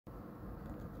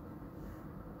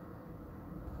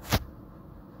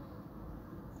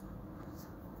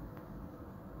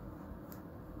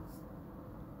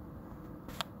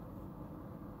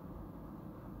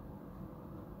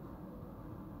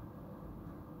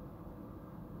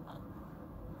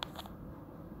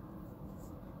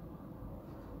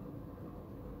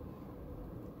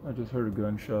I just heard a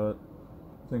gunshot.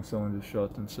 I think someone just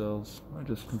shot themselves. I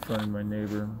just confronted my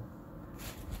neighbor.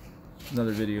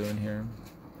 Another video in here.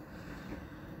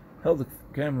 Held the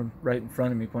camera right in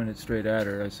front of me, pointed straight at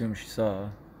her. I assume she saw.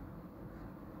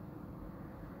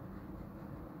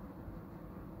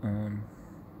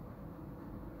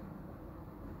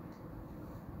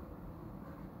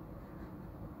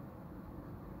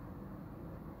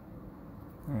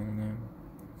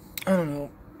 I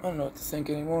don't know what to think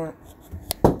anymore.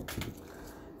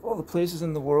 Of all the places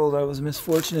in the world I was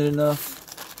misfortunate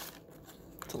enough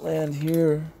to land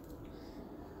here,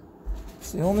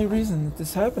 it's the only reason that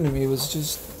this happened to me was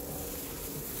just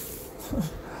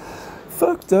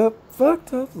fucked up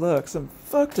luck. Some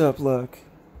fucked up luck.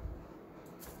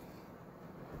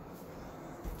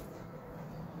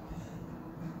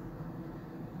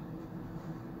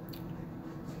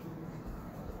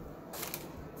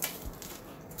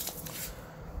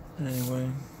 Anyway,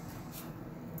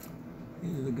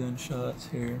 these are the gunshots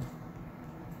here.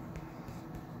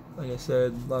 Like I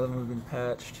said, a lot of them have been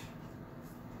patched.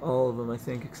 All of them, I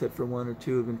think, except for one or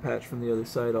two, have been patched from the other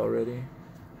side already.